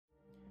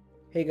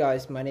Hey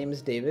guys, my name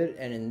is David,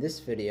 and in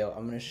this video,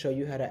 I'm going to show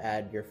you how to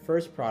add your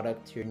first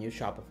product to your new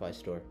Shopify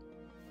store.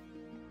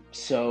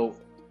 So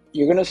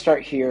you're going to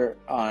start here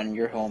on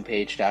your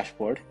homepage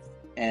dashboard,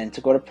 and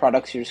to go to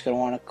products, you're just going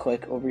to want to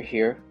click over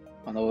here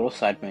on the little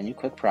side menu,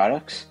 click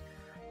products,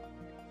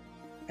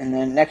 and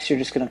then next you're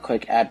just going to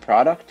click add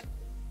product,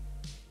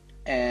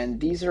 and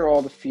these are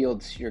all the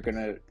fields you're going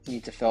to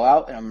need to fill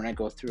out, and I'm going to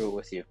go through it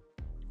with you.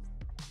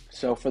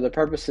 So for the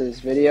purpose of this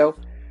video,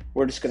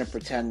 we're just going to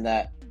pretend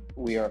that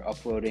we are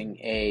uploading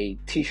a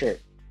t-shirt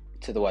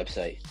to the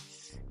website.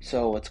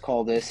 So let's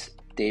call this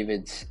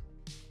David's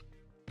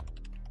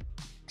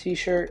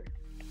t-shirt,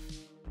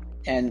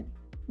 and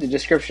the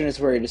description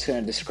is where you're just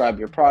going to describe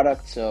your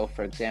product. So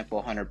for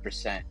example,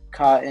 100%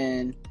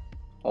 cotton,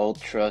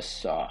 ultra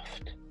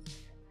soft.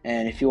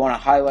 And if you want to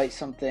highlight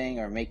something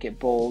or make it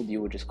bold,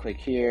 you would just click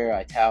here,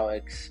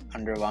 italics,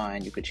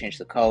 underline. You could change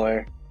the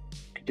color,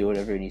 you could do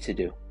whatever you need to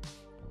do.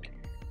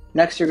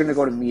 Next, you're going to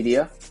go to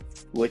media,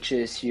 which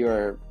is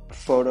your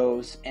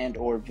photos and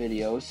or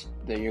videos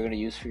that you're going to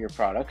use for your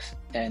products.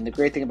 And the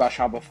great thing about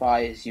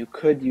Shopify is you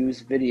could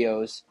use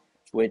videos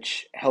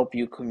which help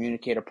you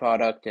communicate a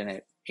product, and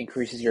it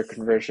increases your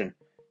conversion.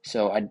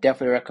 So I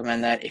definitely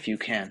recommend that if you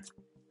can.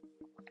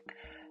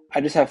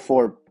 I just have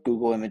 4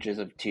 Google images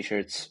of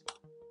t-shirts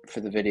for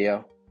the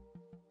video.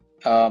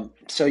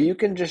 So you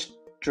can just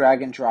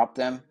drag and drop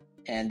them,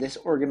 and this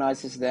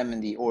organizes them in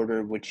the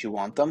order which you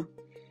want them.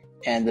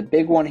 And the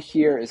big one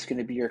here is going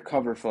to be your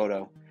cover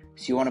photo.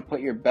 So you want to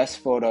put your best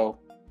photo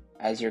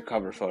as your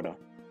cover photo.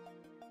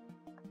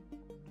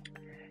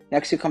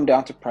 Next, you come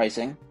down to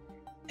pricing.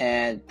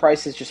 And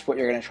price is just what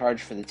you're going to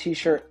charge for the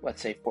t-shirt.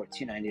 Let's say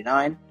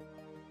 $14.99.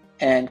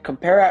 And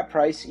compare at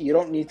price, you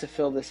don't need to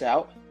fill this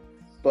out.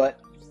 But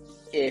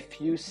if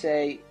you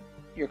say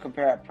your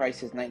compare at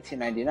price is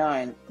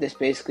 $19.99, this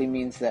basically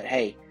means that,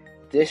 hey,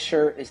 this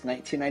shirt is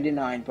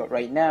 $19.99, but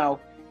right now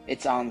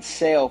it's on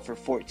sale for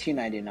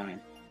 $14.99.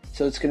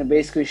 So it's going to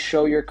basically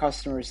show your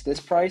customers this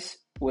price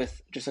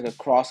with just like a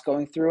cross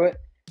going through it.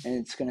 And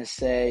it's going to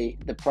say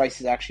the price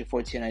is actually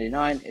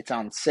 $14.99. It's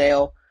on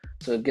sale.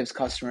 So it gives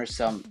customers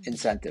some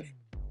incentive.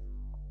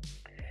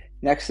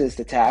 Next is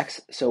the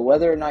tax. So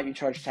whether or not you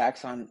charge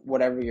tax on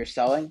whatever you're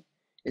selling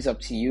is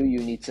up to you. You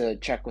need to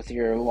check with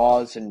your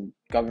laws and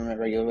government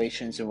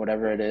regulations and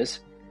whatever it is.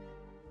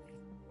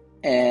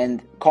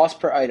 And cost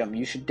per item.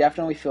 You should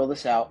definitely fill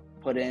this out.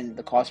 Put in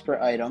the cost per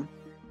item,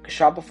 because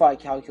Shopify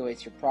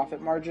calculates your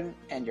profit margin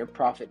and your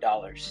profit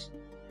dollars.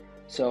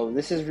 So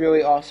this is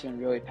really awesome and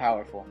really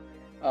powerful.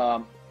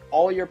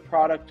 All your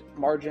product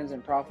margins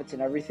and profits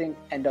and everything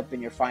end up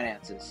in your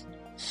finances.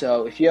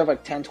 So if you have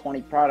like 10,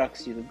 20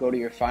 products, you can go to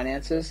your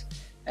finances,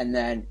 and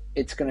then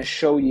it's going to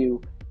show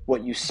you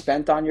what you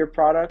spent on your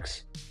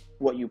products,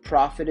 what you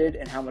profited,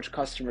 and how much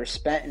customers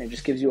spent, and it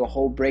just gives you a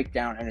whole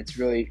breakdown, and it's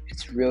really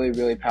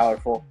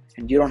powerful,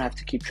 and you don't have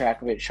to keep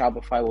track of it.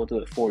 Shopify will do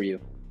it for you.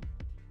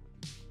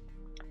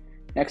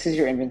 Next is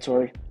your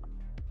inventory.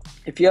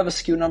 If you have a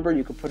SKU number,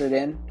 you can put it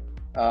in.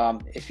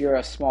 If you're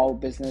a small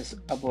business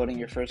uploading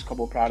your first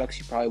couple products,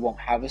 you probably won't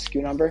have a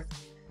SKU number,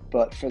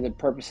 but for the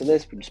purpose of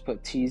this, we just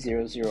put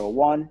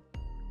T001.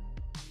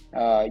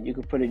 You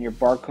could put in your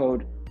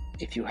barcode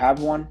if you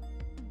have one.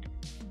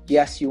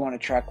 Yes, you want to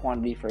track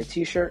quantity for a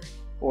t-shirt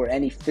or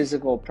any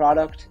physical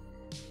product.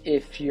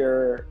 If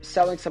you're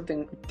selling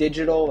something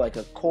digital like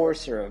a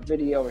course or a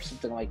video or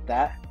something like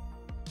that,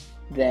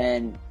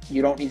 then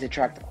you don't need to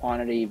track the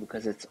quantity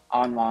because it's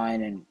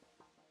online, and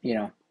you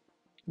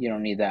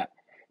don't need that.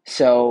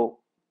 So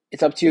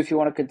it's up to you if you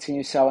want to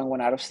continue selling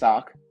when out of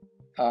stock.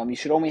 You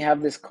should only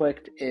have this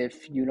clicked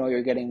if you know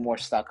you're getting more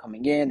stock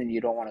coming in and you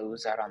don't want to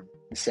lose out on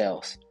the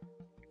sales.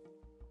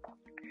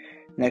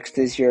 Next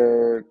is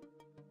your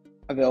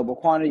available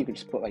quantity. You can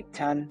just put like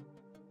 10.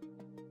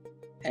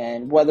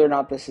 And whether or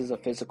not this is a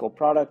physical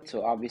product,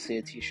 so obviously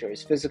a t-shirt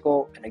is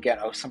physical, and again,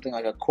 something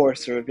like a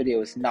course or a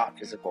video is not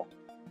physical.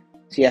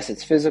 So yes,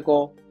 it's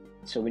physical,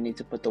 so we need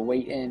to put the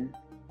weight in.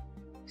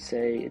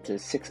 Say it's a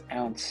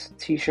 6-ounce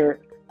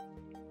t-shirt.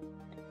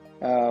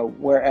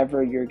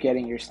 Wherever you're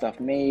getting your stuff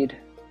made,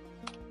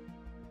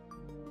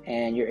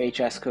 and your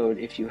HS code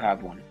if you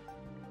have one.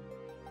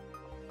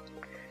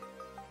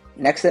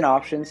 Next in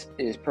options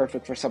is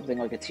perfect for something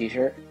like a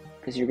t-shirt,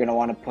 because you're going to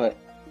want to put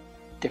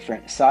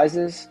different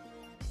sizes.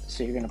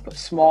 So you're going to put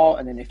small,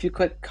 and then if you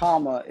click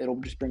comma, it'll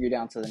just bring you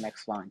down to the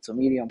next line. So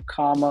medium,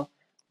 comma,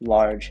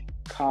 large,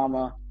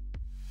 comma,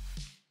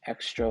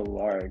 extra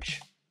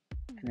large,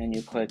 and then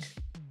you click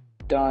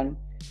done.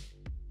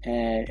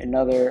 And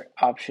another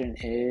option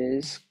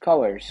is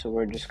colors. So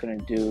we're just going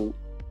to do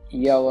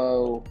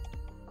yellow,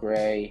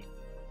 gray,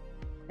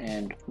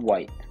 and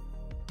white.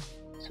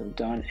 So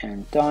done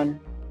and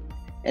done.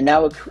 And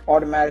now it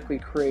automatically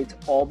creates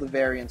all the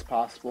variants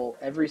possible,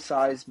 every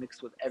size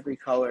mixed with every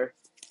color.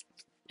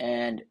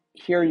 And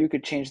here you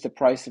could change the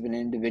price of an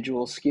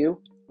individual SKU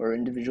or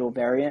individual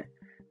variant.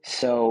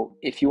 So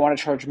if you want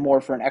to charge more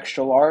for an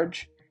extra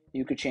large,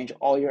 you could change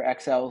all your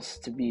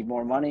XLs to be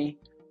more money,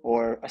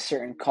 or a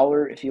certain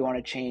color if you want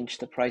to change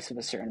the price of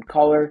a certain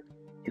color.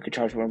 You could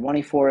charge more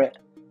money for it,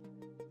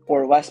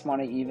 or less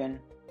money even.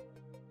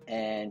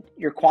 And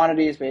your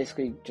quantity is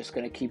basically just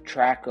going to keep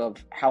track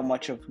of how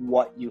much of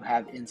what you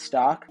have in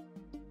stock,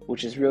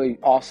 which is really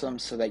awesome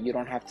so that you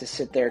don't have to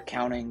sit there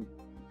counting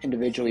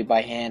individually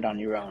by hand on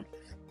your own.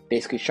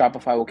 Basically,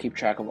 Shopify will keep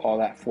track of all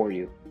that for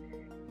you.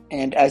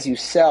 And as you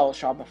sell,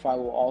 Shopify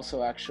will also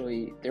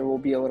there will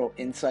be a little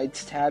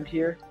insights tab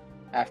here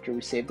after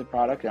we save the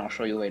product, and I'll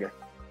show you later.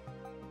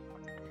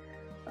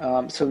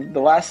 So the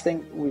last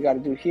thing we got to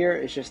do here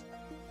is just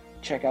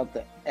check out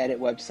the edit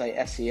website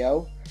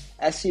SEO.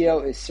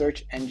 SEO is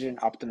search engine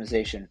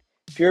optimization.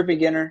 If you're a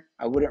beginner,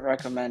 I wouldn't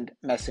recommend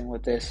messing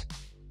with this.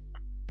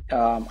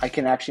 I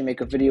can actually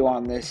make a video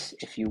on this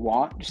if you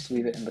want. Just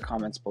leave it in the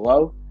comments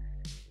below.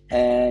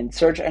 And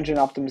search engine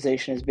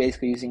optimization is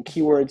basically using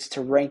keywords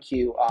to rank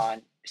you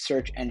on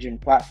search engine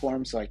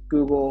platforms like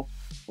Google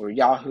or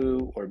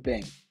Yahoo or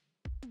Bing.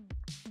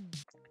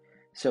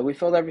 So we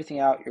filled everything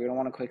out. You're going to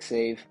want to click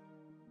save.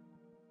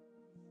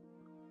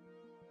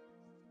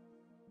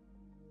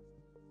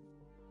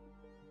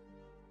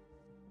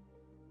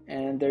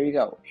 And there you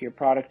go. Your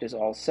product is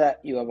all set.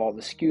 You have all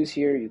the SKUs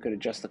here. You could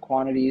adjust the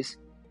quantities.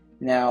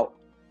 Now,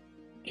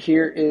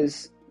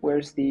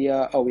 where's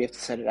the, we have to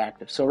set it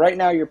active. So right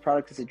now your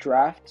product is a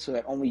draft so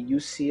that only you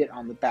see it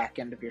on the back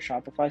end of your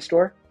Shopify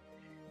store.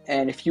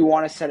 And if you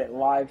want to set it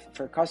live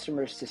for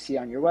customers to see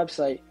on your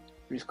website,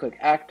 you just click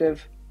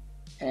active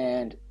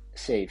and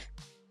save.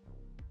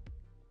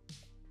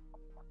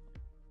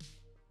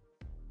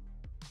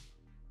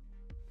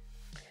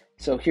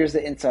 So here's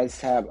the insights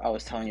tab I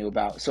was telling you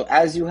about. So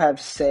as you have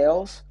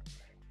sales,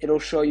 it'll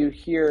show you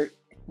here,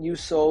 you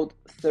sold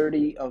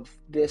 30 of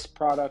this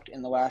product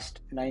in the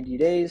last 90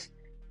 days,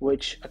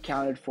 which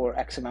accounted for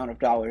X amount of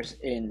dollars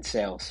in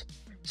sales.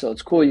 So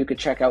it's cool. You could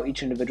check out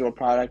each individual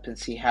product and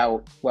see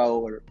how well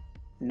or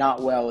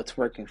not well it's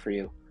working for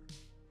you.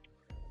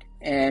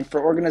 And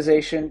for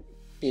organization,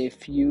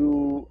 if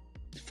you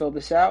fill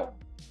this out,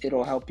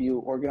 it'll help you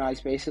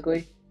organize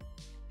basically.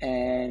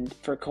 And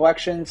for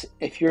collections,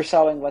 if you're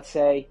selling, let's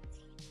say,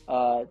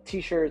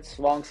 t-shirts,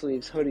 long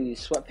sleeves,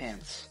 hoodies,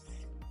 sweatpants,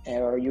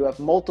 or you have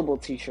multiple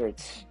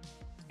t-shirts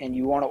and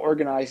you want to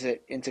organize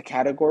it into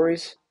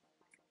categories,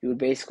 you would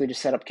basically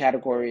just set up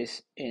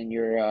categories in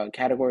your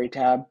category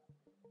tab,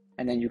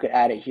 and then you could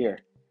add it here.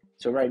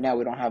 So right now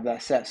we don't have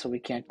that set, so we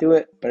can't do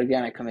it. But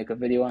again, I can make a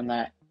video on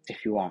that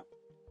if you want.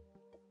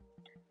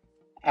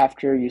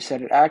 After you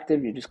set it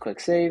active, you just click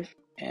save,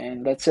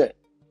 and that's it.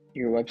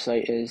 Your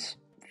website is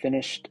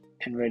finished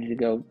and ready to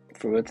go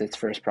with its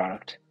first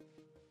product.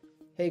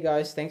 Hey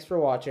guys, thanks for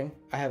watching.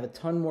 I have a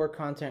ton more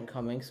content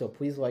coming, so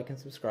please like and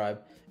subscribe.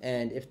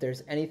 And if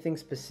there's anything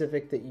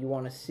specific that you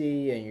want to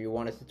see and you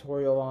want a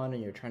tutorial on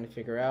and you're trying to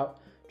figure out,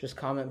 just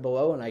comment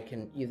below and I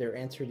can either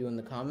answer you in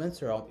the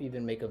comments or I'll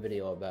even make a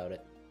video about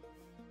it.